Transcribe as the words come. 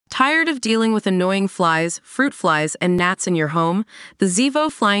Tired of dealing with annoying flies, fruit flies, and gnats in your home? The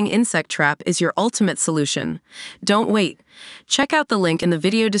Zevo Flying Insect Trap is your ultimate solution. Don't wait. Check out the link in the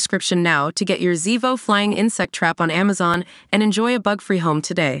video description now to get your Zevo Flying Insect Trap on Amazon and enjoy a bug-free home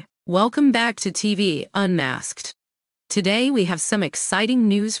today. Welcome back to TV Unmasked. Today we have some exciting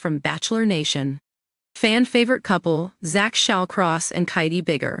news from Bachelor Nation. Fan favorite couple, Shallcross and Kaity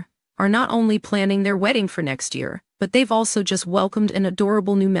Biggar, are not only planning their wedding for next year, but they've also just welcomed an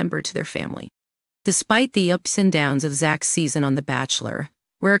adorable new member to their family. Despite the ups and downs of Zach's season on The Bachelor,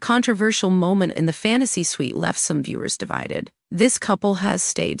 where a controversial moment in the fantasy suite left some viewers divided, this couple has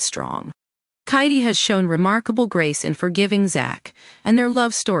stayed strong. Kaity has shown remarkable grace in forgiving Zach, and their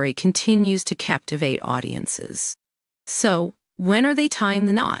love story continues to captivate audiences. So, when are they tying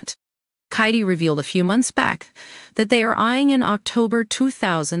the knot? Kaity revealed a few months back that they are eyeing an October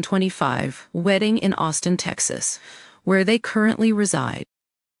 2025 wedding in Austin, Texas, where they currently reside.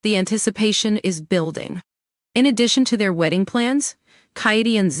 The anticipation is building. In addition to their wedding plans,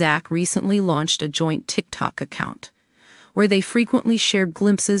 Kaity and Zach recently launched a joint TikTok account, where they frequently shared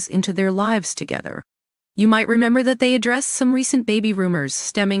glimpses into their lives together. You might remember that they addressed some recent baby rumors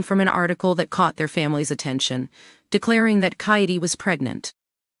stemming from an article that caught their family's attention, declaring that Kaity was pregnant.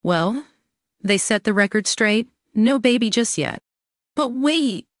 Well, they set the record straight, no baby just yet. But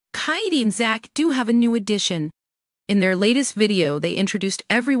wait, Kaity and Zach do have a new addition. In their latest video, they introduced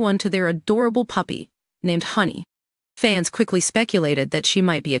everyone to their adorable puppy, named Honey. Fans quickly speculated that she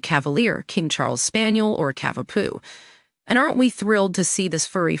might be a Cavalier, King Charles Spaniel, or Cavapoo. And aren't we thrilled to see this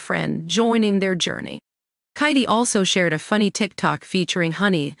furry friend joining their journey? Kaity also shared a funny TikTok featuring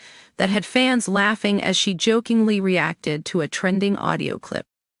Honey that had fans laughing as she jokingly reacted to a trending audio clip.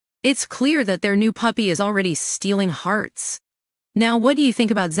 It's clear that their new puppy is already stealing hearts. Now, what do you think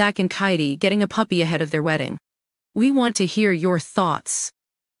about Zach and Kaity getting a puppy ahead of their wedding? We want to hear your thoughts.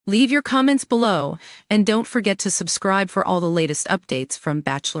 Leave your comments below, and don't forget to subscribe for all the latest updates from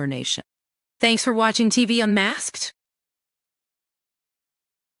Bachelor Nation. Thanks for watching TV Unmasked.